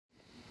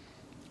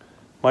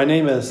My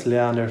name is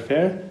Leander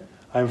Fair.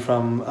 I'm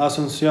from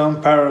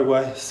Asunción,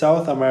 Paraguay,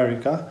 South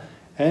America,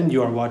 and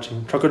you are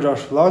watching Trucker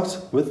Josh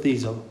Vlogs with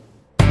Diesel.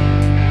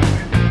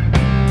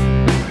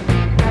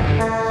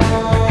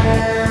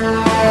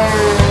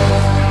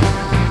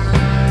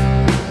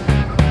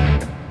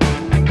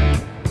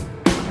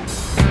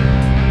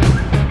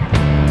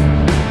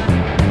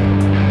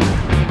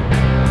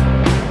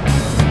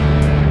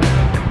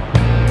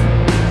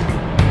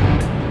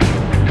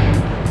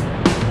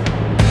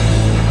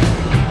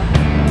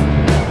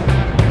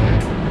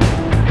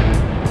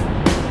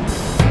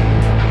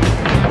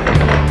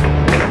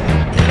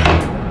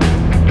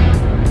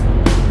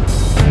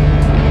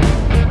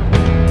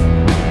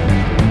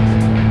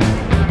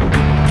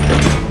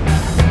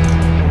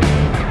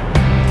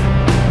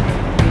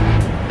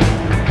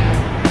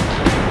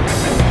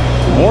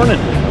 Morning.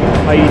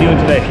 How you doing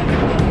today?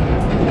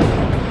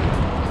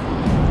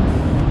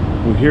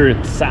 We're here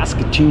at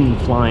Saskatoon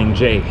Flying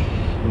J.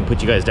 I'm gonna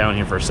put you guys down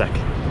here for a sec.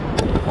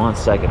 1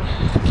 second.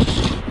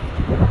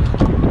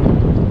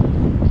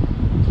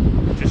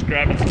 Just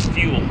grabbing some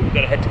fuel. We've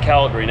got to head to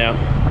Calgary now.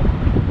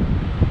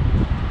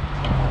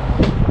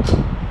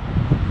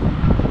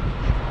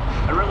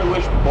 I really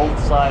wish both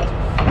sides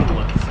would fuel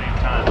at the same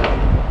time.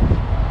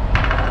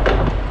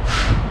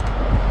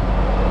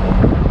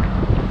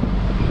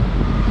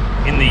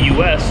 In the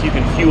US, you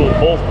can fuel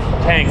both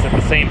tanks at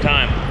the same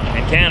time.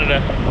 In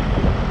Canada,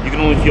 you can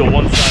only fuel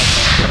one side.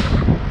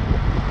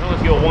 You can only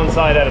fuel one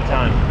side at a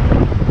time.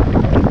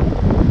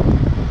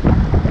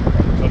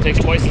 So it takes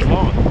twice as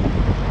long.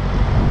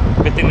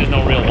 Good thing there's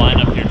no real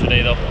lineup here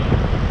today though.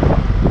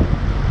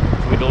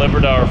 So we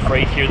delivered our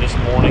freight here this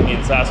morning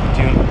in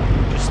Saskatoon,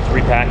 just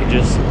 3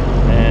 packages.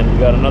 And we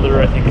got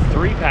another, I think,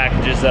 3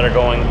 packages that are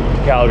going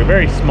to Calgary.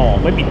 Very small,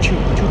 maybe two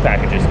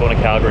packages going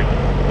to Calgary.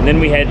 And then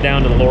we head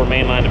down to the lower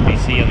mainland of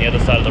BC on the other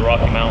side of the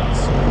Rocky Mountains.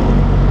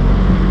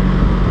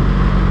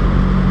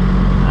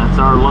 That's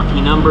our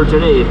lucky number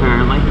today,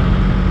 apparently.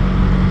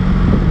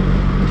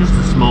 Just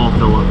a small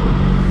fill-up.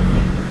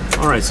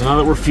 Alright, so now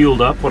that we're fueled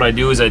up, what I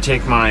do is I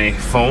take my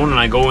phone and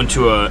I go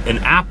into an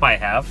app I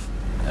have.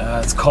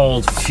 It's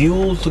called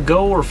Fuel to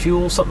Go or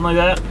Fuel, something like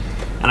that.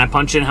 And I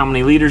punch in how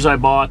many liters I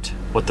bought,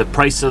 what the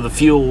price of the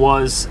fuel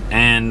was,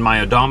 and my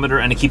odometer,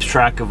 and it keeps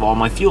track of all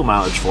my fuel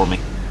mileage for me.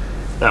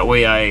 That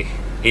way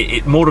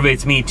it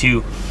motivates me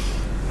to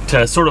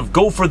sort of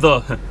go for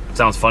the,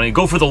 sounds funny,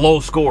 go for the low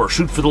score,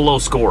 shoot for the low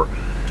score.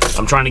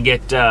 I'm trying to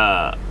get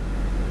the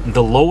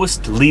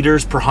lowest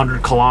liters per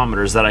 100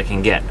 kilometers that I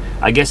can get.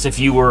 I guess if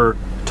you were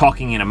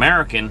talking in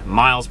American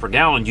miles per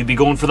gallon, you'd be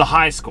going for the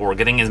high score,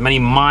 getting as many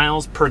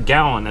miles per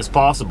gallon as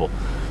possible.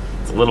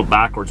 It's a little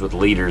backwards with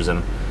liters,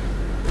 and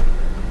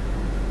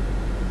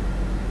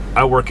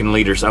I work in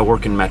liters, I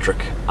work in metric.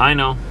 I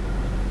know.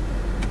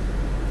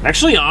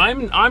 Actually,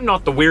 I'm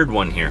not the weird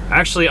one here.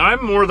 Actually,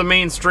 I'm more the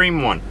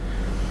mainstream one.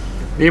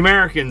 The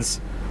Americans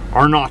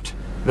are not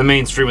the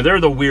mainstream. They're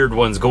the weird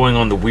ones going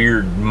on the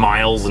weird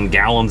miles and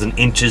gallons and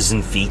inches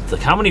and feet.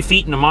 Like, how many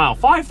feet in a mile?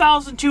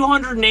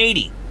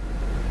 5,280.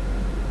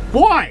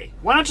 Why?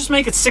 Why not just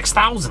make it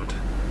 6,000?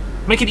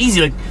 Make it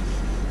easy, like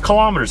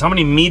kilometers. How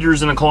many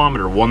meters in a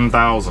kilometer?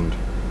 1,000.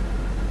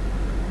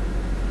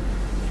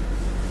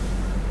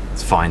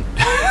 It's fine.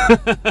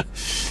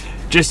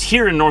 Just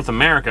here in North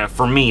America,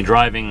 for me,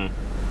 driving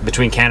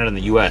between Canada and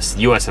the US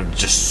have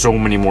just so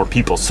many more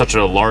people, such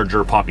a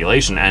larger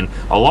population, and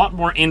a lot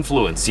more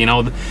influence. You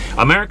know,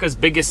 America's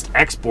biggest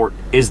export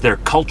is their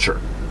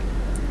culture.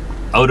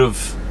 Out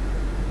of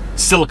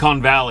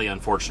Silicon Valley,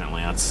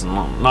 unfortunately. That's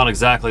not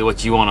exactly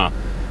what you want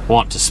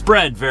to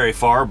spread very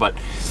far, but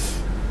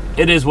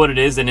it is what it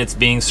is, and it's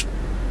being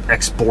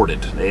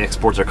exported. They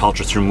export their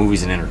culture through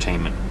movies and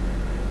entertainment.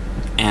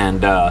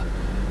 And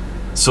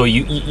so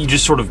you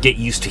just sort of get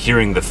used to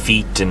hearing the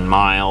feet and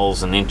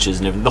miles and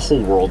inches, and the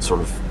whole world sort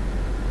of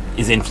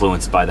is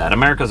influenced by that.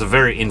 America's a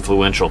very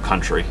influential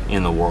country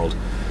in the world.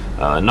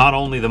 Not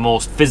only the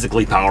most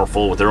physically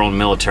powerful with their own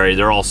military,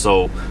 they're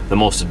also the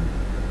most...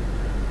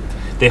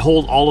 They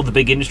hold all of the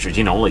big industries,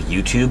 you know, like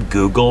YouTube,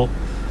 Google,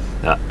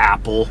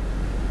 Apple.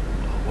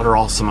 What are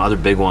all some other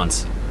big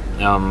ones?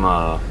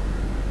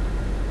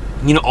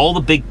 You know, all the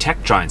big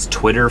tech giants,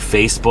 Twitter,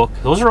 Facebook,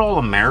 those are all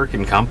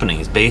American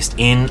companies based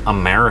in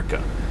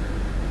America.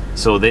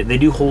 So they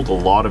do hold a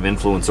lot of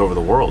influence over the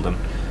world. And,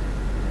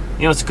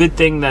 you know, it's a good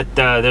thing that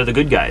they're the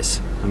good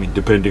guys. I mean,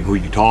 depending who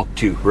you talk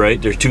to,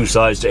 right? There's 2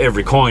 sides to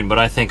every coin, but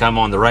I think I'm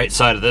on the right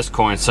side of this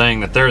coin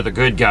saying that they're the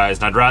good guys,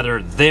 and I'd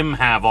rather them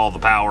have all the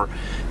power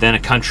than a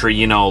country,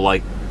 you know,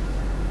 like,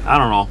 I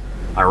don't know,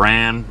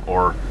 Iran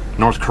or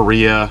North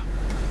Korea,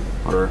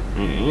 or,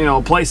 you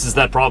know, places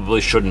that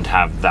probably shouldn't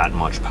have that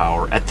much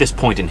power at this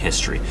point in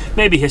history.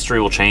 Maybe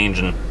history will change,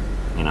 and,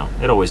 you know,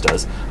 it always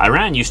does.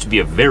 Iran used to be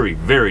a very,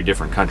 very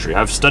different country.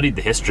 I've studied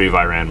the history of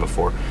Iran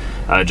before,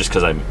 just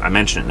because I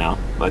mention it now.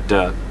 But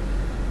it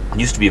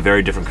used to be a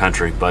very different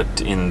country, but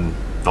in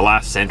the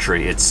last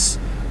century, it's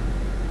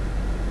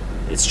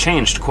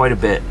changed quite a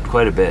bit,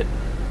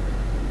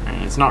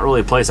 And it's not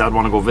really a place I'd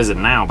want to go visit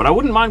now, but I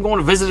wouldn't mind going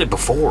to visit it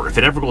before, if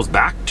it ever goes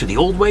back to the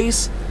old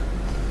ways.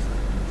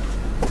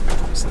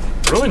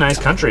 was really nice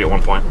country at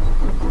one point.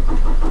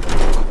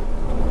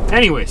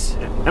 Anyways,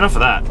 enough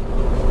of that.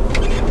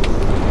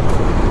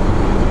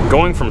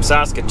 Going from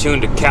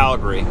Saskatoon to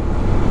Calgary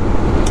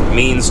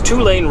means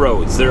 2-lane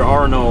roads. There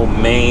are no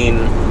main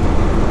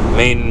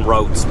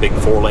routes, big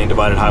 4-lane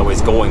divided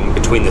highways going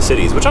between the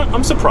cities, which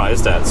I'm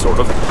surprised at, sort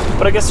of.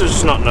 But I guess there's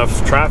just not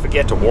enough traffic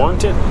yet to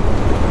warrant it.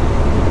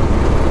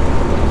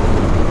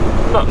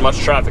 Not much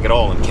traffic at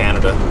all in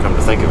Canada, come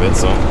to think of it,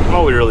 so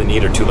all we really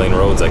need are 2-lane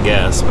roads, I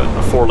guess, but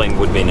a 4-lane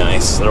would be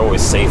nice. They're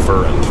always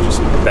safer and just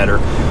better.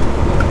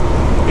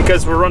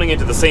 Because we're running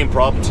into the same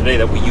problem today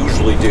that we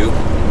usually do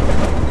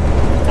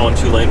on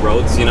 2-lane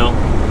roads, you know.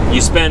 You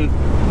spend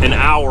an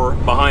hour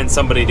behind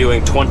somebody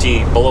doing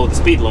 20 below the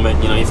speed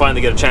limit, you know, you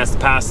finally get a chance to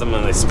pass them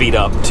and they speed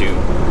up to, you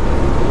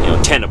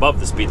know, 10 above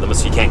the speed limit,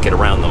 so you can't get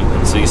around them.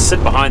 And so you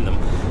sit behind them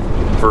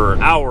for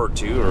an hour or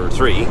 2 or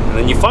 3, and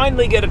then you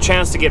finally get a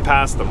chance to get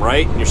past them,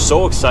 right? And you're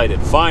so excited,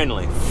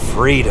 finally,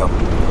 freedom.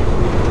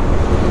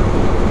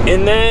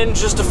 And then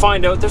just to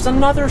find out there's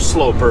another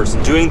slow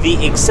person doing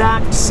the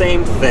exact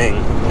same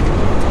thing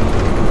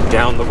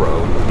down the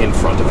road in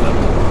front of them.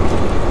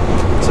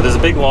 So there's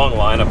a big long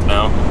lineup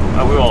now.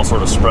 We all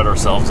sort of spread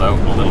ourselves out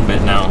a little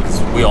bit now,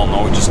 because we all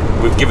know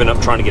we've given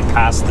up trying to get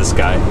past this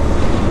guy.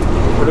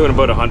 We're doing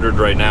about 100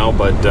 right now,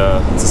 but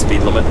it's a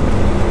speed limit.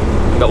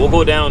 But we'll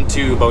go down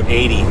to about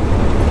 80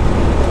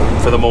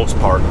 for the most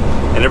part.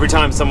 And every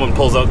time someone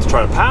pulls out to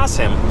try to pass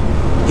him,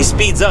 he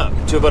speeds up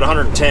to about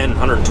 110,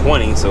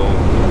 120, so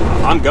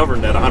I'm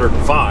governed at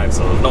 105,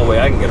 so there's no way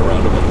I can get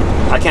around him.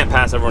 I can't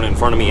pass everyone in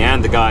front of me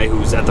and the guy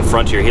who's at the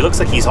front here. He looks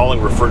like he's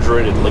hauling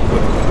refrigerated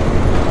liquid.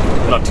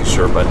 I'm not too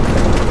sure, but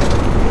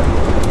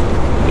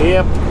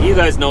yep, you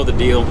guys know the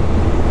deal.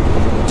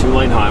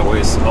 2-lane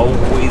highways,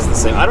 always the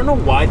same. I don't know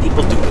why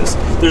people do this.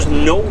 There's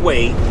no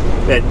way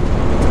that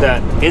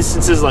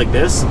instances like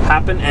this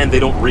happen and they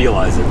don't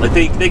realize it. Like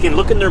they can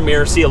look in their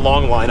mirror, see a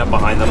long lineup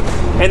behind them,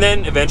 and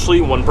then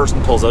eventually one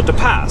person pulls out to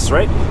pass,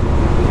 right?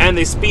 And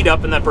they speed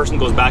up and that person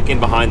goes back in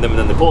behind them, and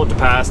then they pull out to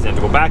pass, and they have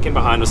to go back in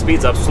behind them,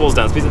 speeds up, slows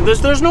down, speeds up.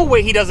 There's no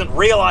way he doesn't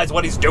realize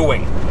what he's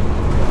doing.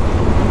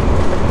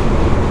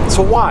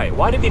 So why?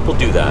 Why do people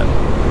do that?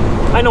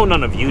 I know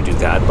none of you do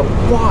that, but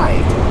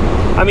why?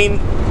 I mean,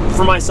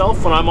 for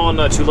myself, when I'm on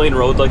a 2-lane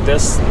road like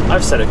this,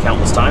 I've said it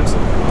countless times,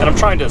 and I'm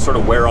trying to sort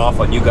of wear off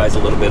on you guys a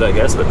little bit, I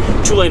guess, but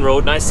 2-lane road,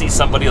 and I see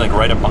somebody like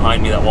right up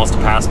behind me that wants to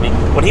pass me.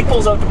 When he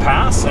pulls out to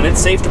pass, and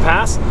it's safe to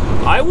pass,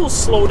 I will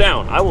slow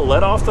down. I will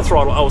let off the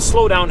throttle. I will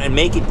slow down and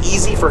make it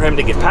easy for him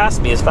to get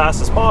past me as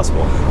fast as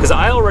possible, because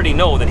I already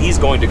know that he's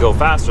going to go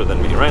faster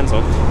than me, right?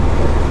 So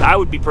I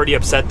would be pretty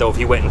upset, though, if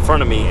he went in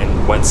front of me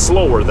and went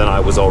slower than I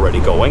was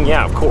already going.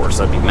 Yeah, of course,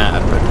 I'd be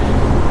mad, but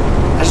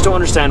I just don't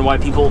understand why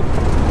people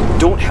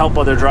don't help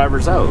other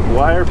drivers out.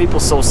 Why are people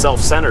so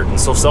self-centered and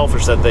so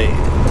selfish that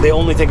they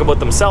only think about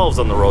themselves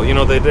on the road? You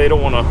know, they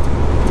don't want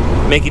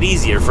to make it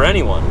easier for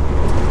anyone.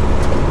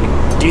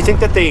 Do you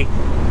think that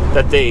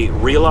they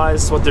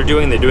realize what they're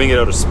doing? They're doing it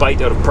out of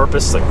spite, out of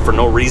purpose, like for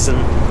no reason,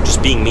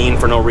 just being mean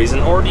for no reason?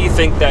 Or do you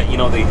think that, you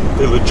know, they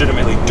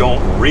legitimately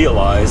don't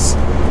realize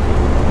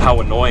how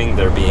annoying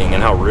they're being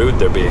and how rude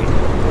they're being?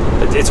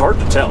 It's hard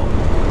to tell.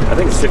 I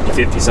think it's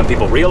 50-50. Some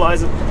people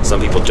realize it, some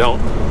people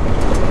don't.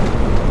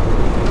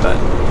 But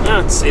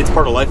yeah, it's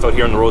part of life out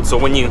here on the road. So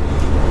when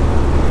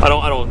I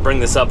don't bring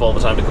this up all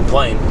the time to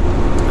complain,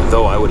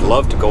 though I would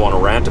love to go on a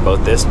rant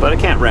about this, but I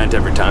can't rant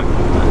every time.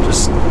 I'm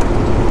just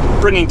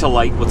bringing to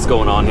light what's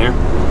going on here.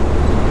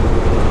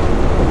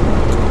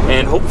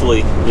 And hopefully,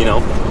 you know,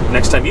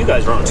 next time you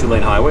guys are on a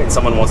 2-lane highway and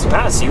someone wants to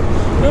pass you,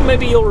 you know,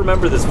 maybe you'll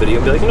remember this video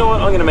and be like, you know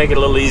what, I'm going to make it a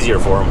little easier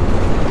for them.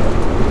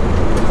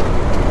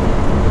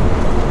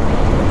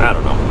 I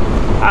don't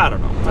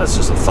know. That's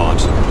just a thought.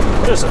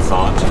 Just a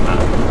thought.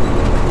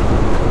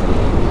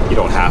 You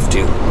don't have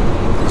to.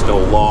 There's no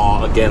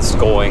law against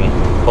going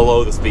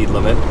below the speed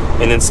limit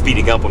and then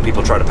speeding up when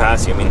people try to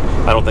pass you. I mean,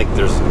 I don't think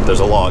there's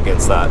a law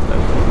against that.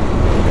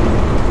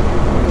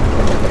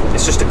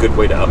 It's just a good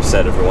way to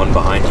upset everyone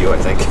behind you, I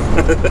think.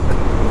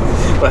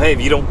 But hey,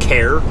 if you don't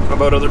care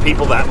about other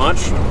people that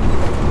much,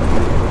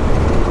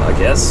 I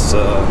guess,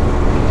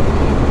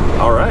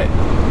 alright.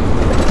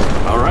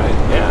 Alright,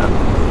 yeah.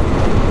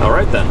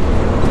 Alright then.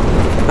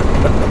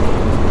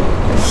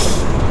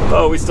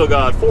 Oh, we still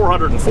got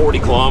 440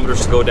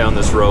 kilometers to go down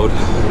this road,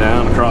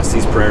 down across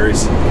these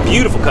prairies.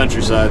 Beautiful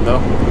countryside, though.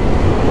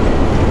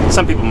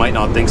 Some people might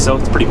not think so.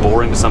 It's pretty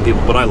boring to some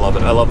people, but I love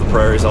it. I love the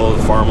prairies. I love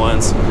the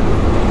farmlands.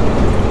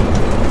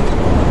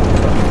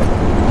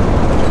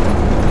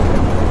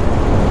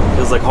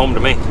 Feels like home to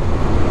me.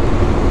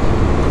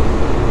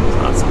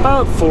 So it's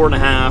about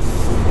 4.5,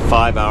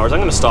 5 hours. I'm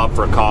going to stop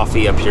for a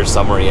coffee up here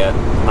somewhere yet.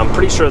 I'm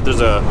pretty sure that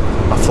there's a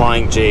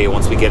Flying J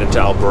once we get into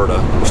Alberta.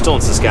 We're still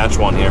in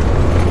Saskatchewan here.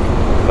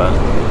 But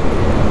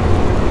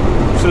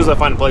as soon as I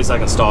find a place I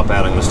can stop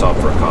at, I'm going to stop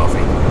for a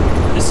coffee.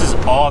 This is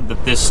odd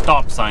that this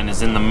stop sign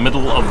is in the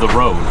middle of the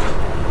road.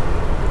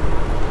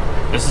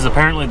 This is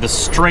apparently the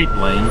straight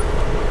lane,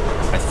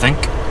 I think.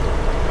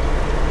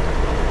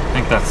 I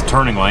think that's the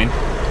turning lane.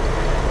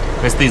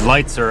 Guess these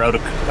lights are out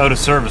of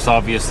service,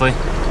 obviously.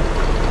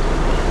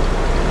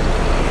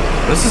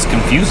 This is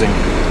confusing.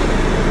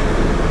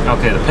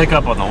 Okay, the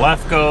pickup on the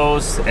left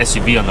goes, the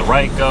SUV on the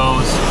right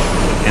goes,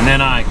 and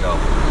then I go.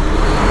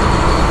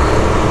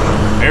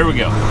 There we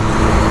go.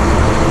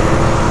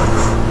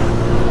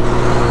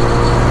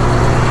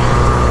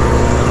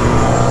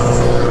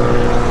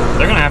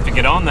 They're gonna have to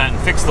get on that and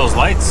fix those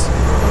lights.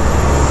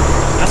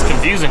 That's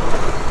confusing.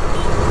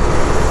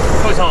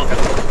 Who's honking?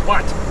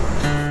 What?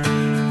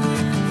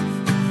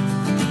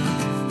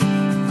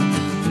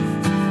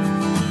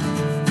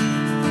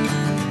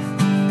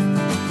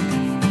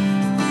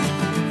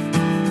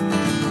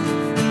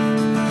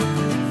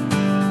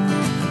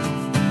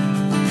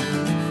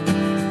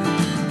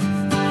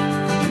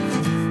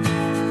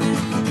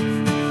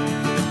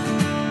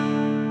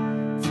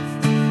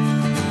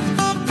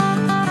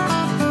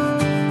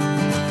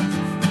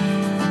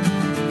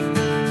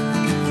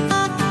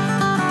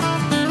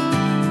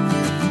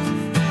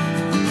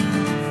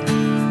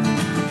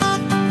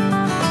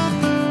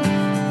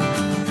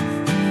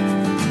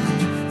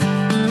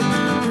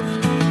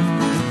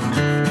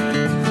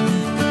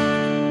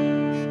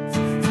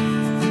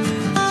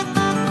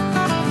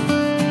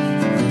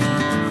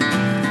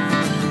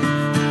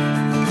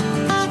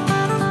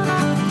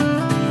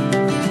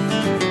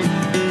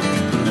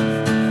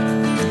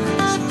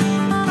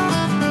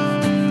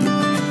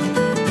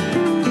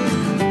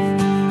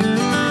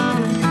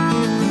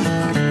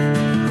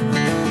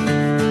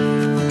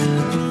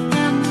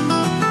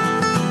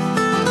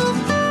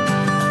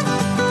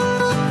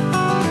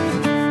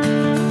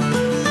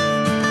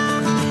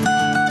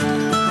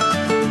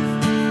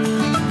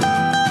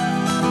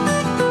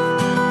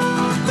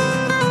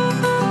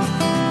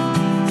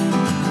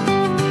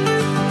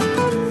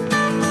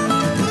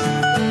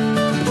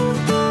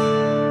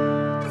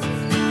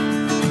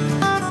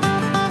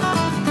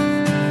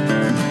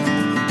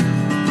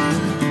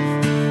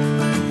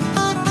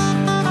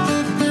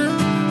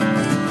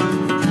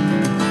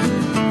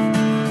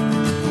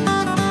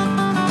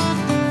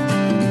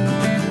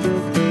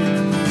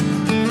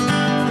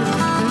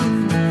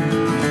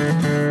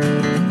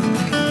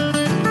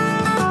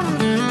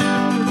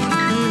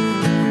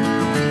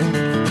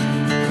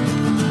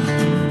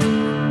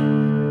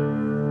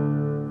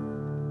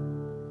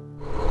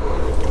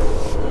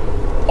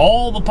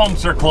 All the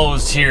pumps are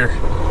closed here.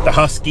 The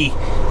Husky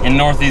in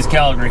Northeast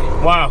Calgary.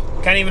 Wow,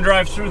 can't even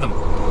drive through them.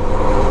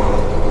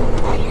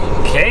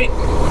 Okay,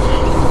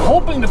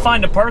 hoping to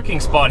find a parking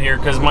spot here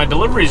because my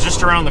delivery is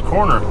just around the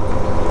corner.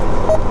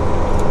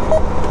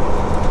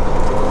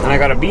 And I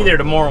gotta be there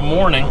tomorrow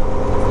morning.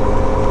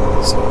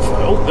 So,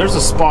 oh, there's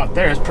a spot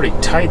there. It's pretty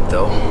tight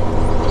though.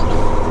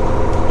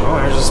 Oh,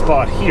 there's a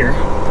spot here.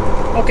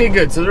 Okay,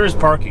 good, so there is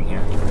parking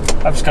here.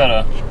 I've just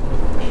gotta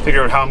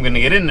figure out how I'm gonna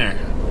get in there.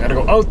 Gotta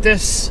go out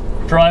this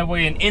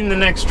driveway and in the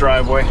next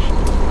driveway.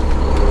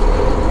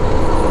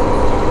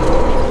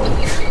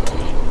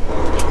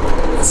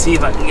 Let's see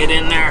if I can get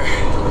in there.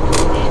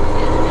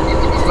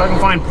 If I can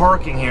find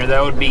parking here,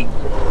 that would be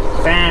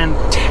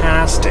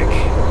fantastic.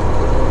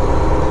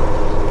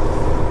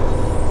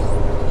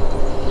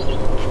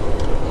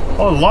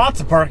 Oh, lots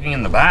of parking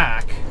in the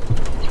back.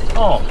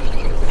 Oh,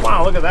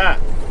 wow, look at that.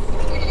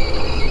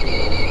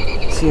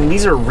 See, and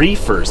these are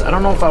reefers. I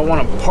don't know if I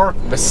want to park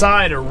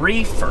beside a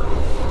reefer.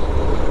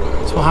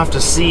 So we'll have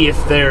to see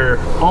if they're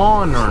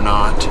on or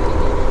not.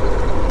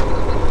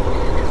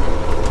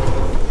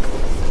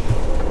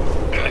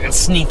 I can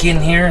sneak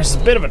in here. It's a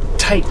bit of a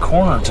tight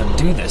corner to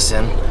do this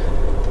in.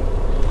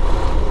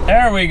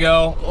 There we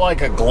go,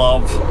 like a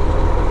glove.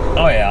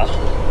 Oh yeah.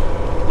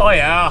 Oh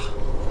yeah.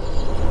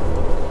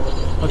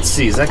 Let's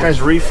see, is that guy's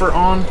reefer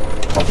on?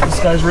 This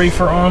guy's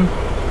reefer on?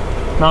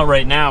 Not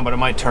right now, but it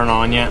might turn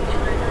on yet.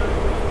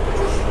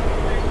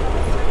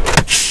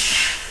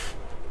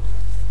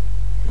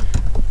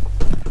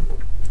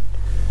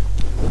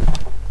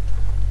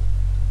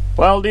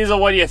 Well, Diesel,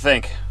 what do you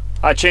think?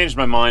 I changed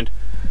my mind.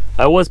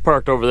 I was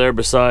parked over there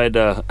beside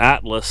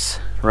Atlas,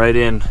 right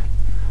in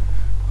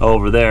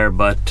over there,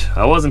 but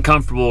I wasn't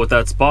comfortable with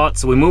that spot,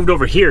 so we moved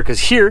over here,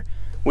 because here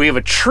we have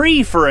a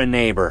tree for a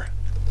neighbor.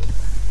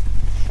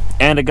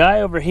 And a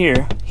guy over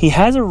here, he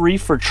has a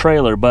reefer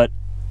trailer, but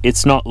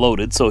it's not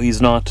loaded, so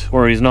he's not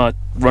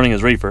running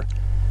his reefer.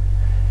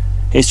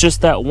 It's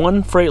just that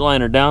one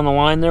Freightliner down the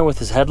line there with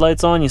his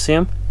headlights on, you see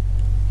him?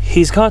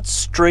 He's got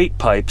straight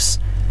pipes.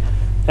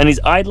 And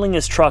he's idling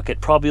his truck at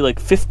probably like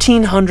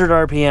 1,500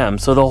 RPM,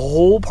 so the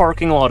whole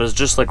parking lot is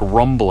just like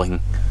rumbling.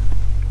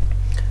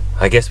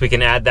 I guess we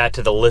can add that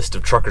to the list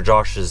of Trucker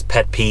Josh's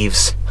pet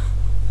peeves.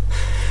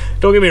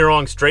 Don't get me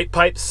wrong, straight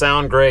pipes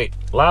sound great.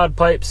 Loud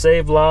pipes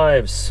save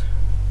lives.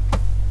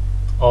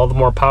 All the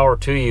more power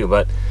to you,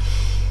 but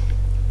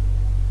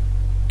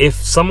if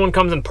someone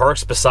comes and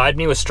parks beside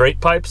me with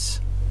straight pipes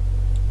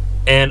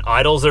and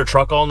idles their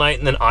truck all night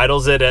and then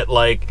idles it at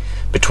like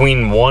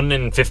between 1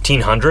 and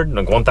 1,500,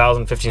 like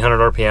 1,000,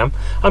 1,500 RPM,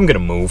 I'm gonna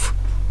move.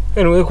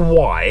 And like,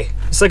 why?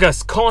 It's like a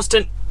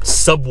constant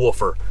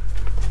subwoofer.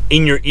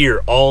 in your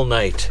ear all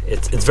night.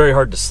 It's very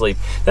hard to sleep.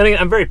 Then again,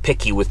 I'm very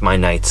picky with my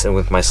nights and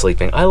with my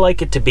sleeping. I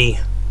like it to be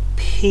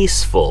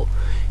peaceful.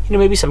 You know,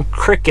 maybe some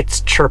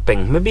crickets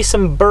chirping, maybe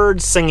some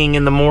birds singing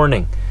in the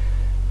morning,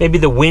 maybe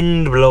the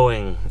wind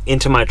blowing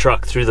into my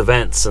truck through the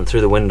vents and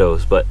through the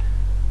windows. But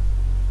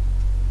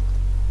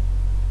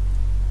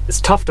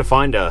it's tough to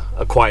find a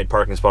quiet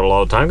parking spot a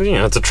lot of the time because, you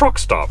know, it's a truck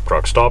stop.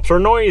 Truck stops are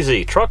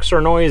noisy. Trucks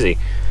are noisy.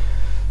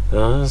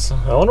 I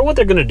wonder what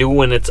they're going to do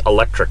when it's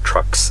electric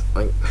trucks.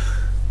 Like,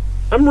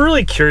 I'm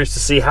really curious to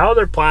see how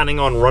they're planning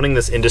on running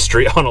this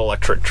industry on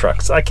electric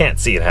trucks. I can't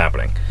see it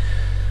happening.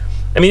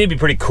 I mean, it'd be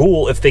pretty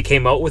cool if they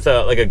came out with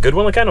a good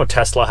one. Like, I know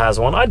Tesla has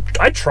one.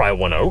 I'd try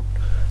one out.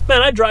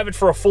 Man, I'd drive it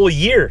for a full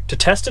year to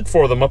test it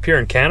for them up here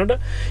in Canada.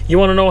 You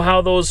want to know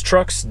how those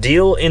trucks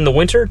deal in the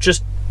winter?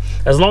 Just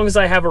as long as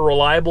I have a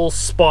reliable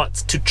spot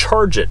to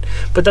charge it.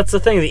 But that's the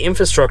thing, the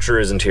infrastructure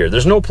isn't here.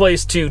 There's no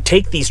place to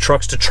take these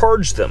trucks to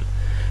charge them.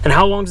 And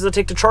how long does it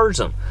take to charge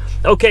them?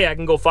 Okay, I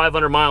can go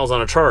 500 miles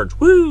on a charge.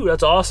 Woo,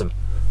 that's awesome.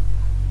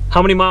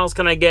 How many miles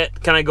can I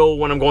go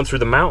when I'm going through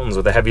the mountains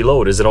with a heavy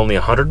load? Is it only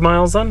 100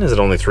 miles then? Is it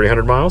only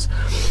 300 miles?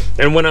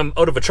 And when I'm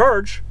out of a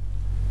charge,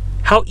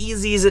 how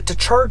easy is it to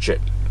charge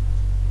it?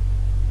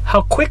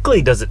 How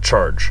quickly does it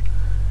charge?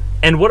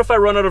 And what if I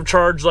run out of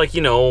charge, like,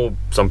 you know,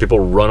 some people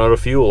run out of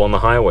fuel on the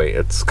highway?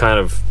 It's kind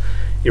of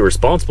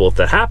irresponsible if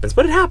that happens,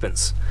 but it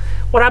happens.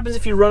 What happens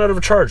if you run out of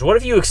a charge? What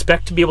if you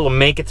expect to be able to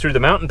make it through the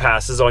mountain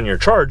passes on your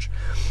charge,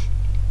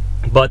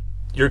 but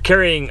you're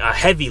carrying a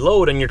heavy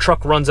load and your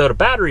truck runs out of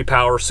battery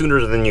power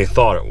sooner than you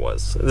thought it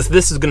was?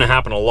 This is going to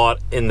happen a lot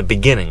in the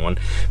beginning when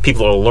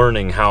people are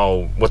learning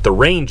what the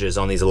range is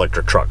on these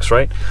electric trucks,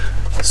 right?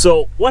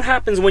 So what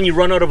happens when you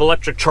run out of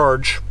electric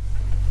charge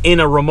in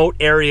a remote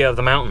area of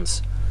the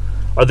mountains?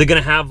 Are they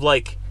going to have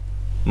like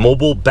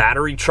mobile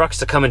battery trucks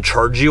to come and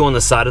charge you on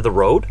the side of the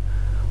road?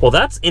 Well,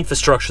 that's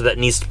infrastructure that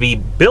needs to be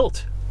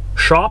built.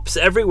 Shops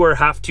everywhere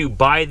have to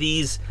buy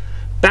these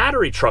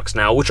battery trucks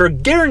now, which are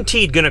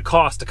guaranteed going to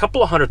cost a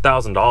couple of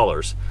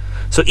 $100,000.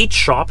 So each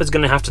shop is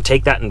going to have to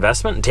take that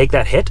investment and take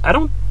that hit. I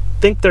don't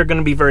think they're going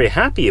to be very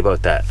happy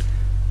about that,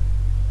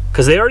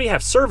 because they already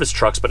have service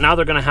trucks, but now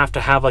they're going to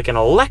have like an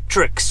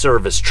electric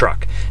service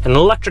truck, an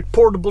electric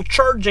portable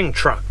charging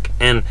truck.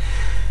 And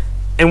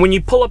when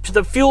you pull up to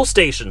the fuel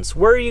stations,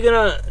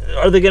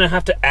 are they gonna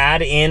have to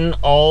add in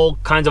all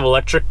kinds of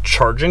electric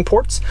charging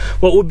ports?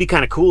 What would be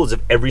kind of cool is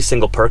if every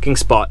single parking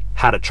spot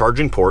had a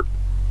charging port.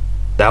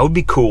 That would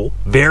be cool.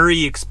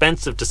 Very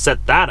expensive to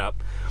set that up.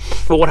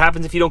 But what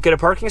happens if you don't get a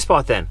parking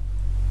spot then?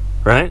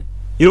 Right?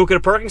 You don't get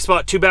a parking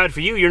spot, too bad for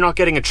you, you're not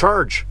getting a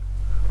charge.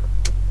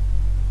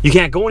 You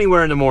can't go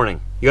anywhere in the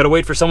morning. You gotta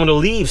wait for someone to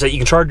leave so that you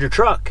can charge your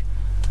truck.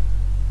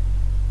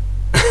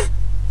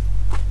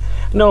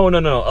 No.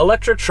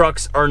 Electric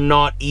trucks are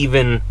not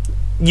even...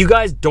 You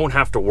guys don't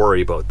have to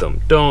worry about them.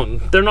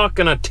 They're not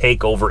gonna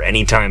take over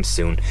anytime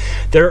soon.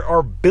 There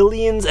are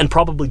billions and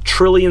probably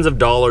trillions of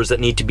dollars that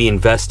need to be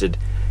invested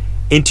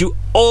into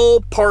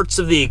all parts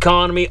of the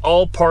economy,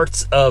 all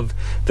parts of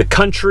the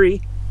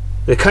country,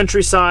 the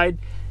countryside.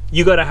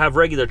 You gotta have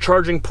regular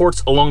charging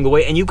ports along the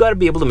way, and you gotta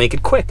be able to make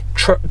it quick.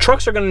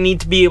 Trucks are gonna need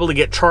to be able to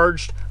get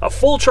charged, a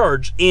full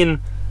charge,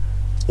 in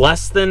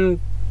less than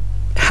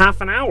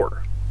half an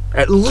hour.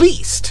 At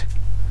least.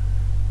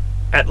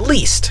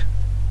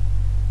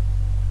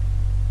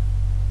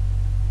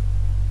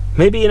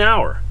 Maybe an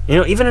hour. You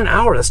know, even an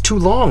hour, that's too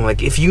long.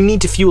 Like, if you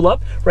need to fuel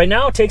up, right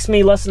now it takes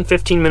me less than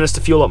 15 minutes to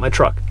fuel up my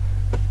truck.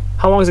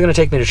 How long is it going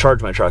to take me to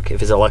charge my truck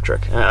if it's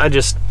electric? I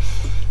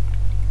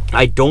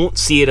don't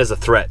see it as a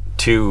threat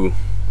to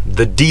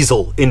the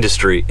diesel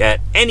industry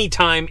at any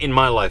time in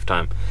my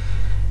lifetime.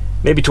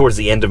 Maybe towards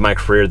the end of my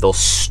career they'll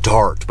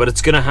start, but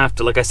it's going to have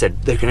to, like I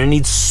said, they're going to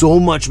need so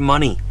much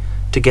money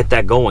to get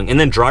that going. And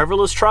then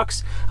driverless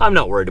trucks, I'm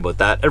not worried about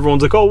that.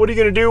 Everyone's like, oh, what are you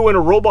gonna do when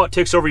a robot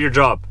takes over your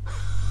job?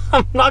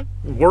 I'm not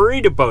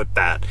worried about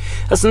that.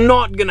 That's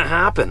not gonna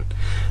happen.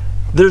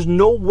 There's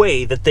no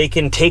way that they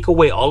can take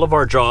away all of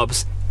our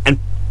jobs and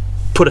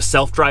put a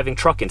self-driving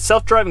truck in.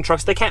 Self-driving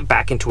trucks, they can't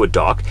back into a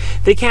dock.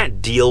 They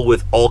can't deal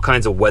with all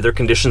kinds of weather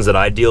conditions that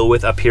I deal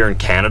with up here in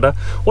Canada.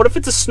 What if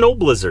it's a snow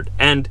blizzard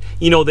and,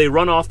 you know, they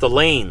run off the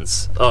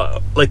lanes?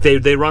 Like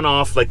they run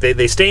off, like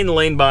they stay in the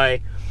lane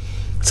by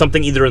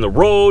something either in the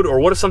road, or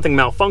what if something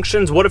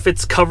malfunctions? What if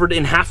it's covered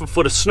in half a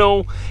foot of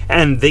snow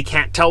and they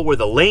can't tell where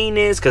the lane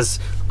is? Because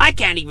I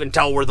can't even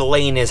tell where the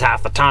lane is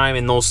half the time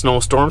in those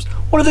snowstorms.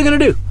 What are they going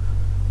to do?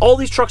 All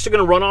these trucks are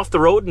going to run off the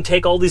road and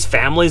take all these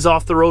families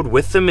off the road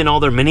with them in all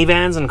their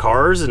minivans and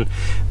cars, and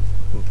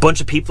a bunch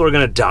of people are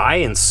going to die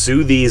and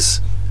sue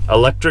these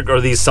electric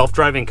or these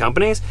self-driving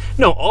companies?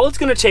 No, all it's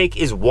going to take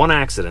is one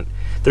accident.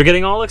 They're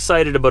getting all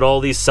excited about all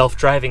these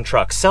self-driving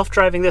trucks,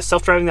 self-driving this,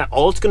 self-driving that.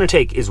 All it's going to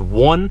take is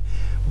one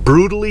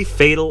brutally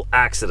fatal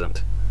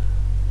accident.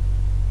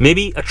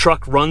 Maybe a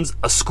truck runs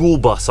a school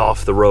bus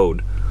off the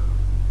road,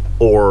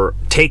 or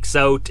takes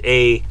out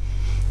maybe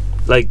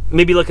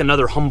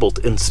another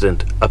Humboldt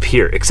incident up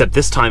here, except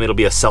this time it'll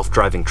be a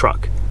self-driving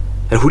truck.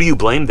 And who do you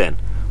blame then?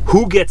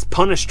 Who gets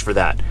punished for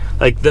that?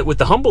 Like with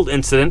the Humboldt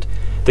incident,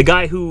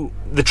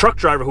 The truck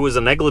driver who was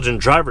a negligent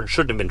driver and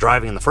shouldn't have been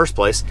driving in the first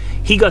place,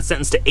 he got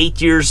sentenced to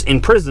 8 years in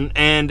prison,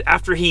 and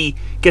after he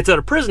gets out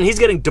of prison, he's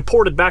getting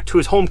deported back to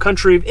his home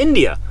country of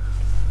India.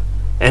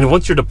 And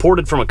once you're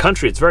deported from a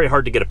country, it's very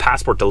hard to get a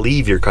passport to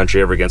leave your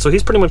country ever again. So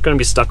he's pretty much going to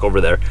be stuck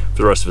over there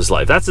for the rest of his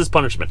life. That's his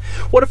punishment.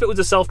 What if it was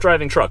a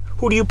self-driving truck?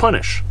 Who do you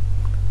punish?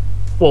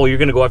 Well, you're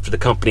going to go after the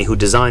company who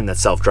designed that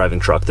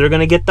self-driving truck. They're going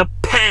to get the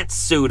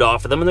pantsuit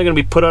off of them, and they're going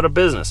to be put out of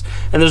business.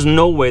 And there's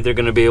no way they're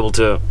going to be able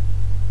to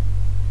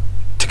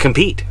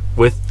compete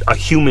with a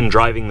human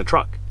driving the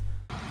truck.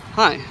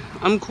 Hi,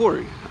 I'm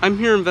Corey. I'm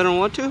here in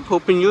Vanuatu,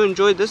 hoping you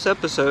enjoyed this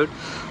episode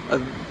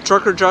of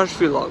Trucker Josh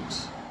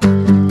Vlogs.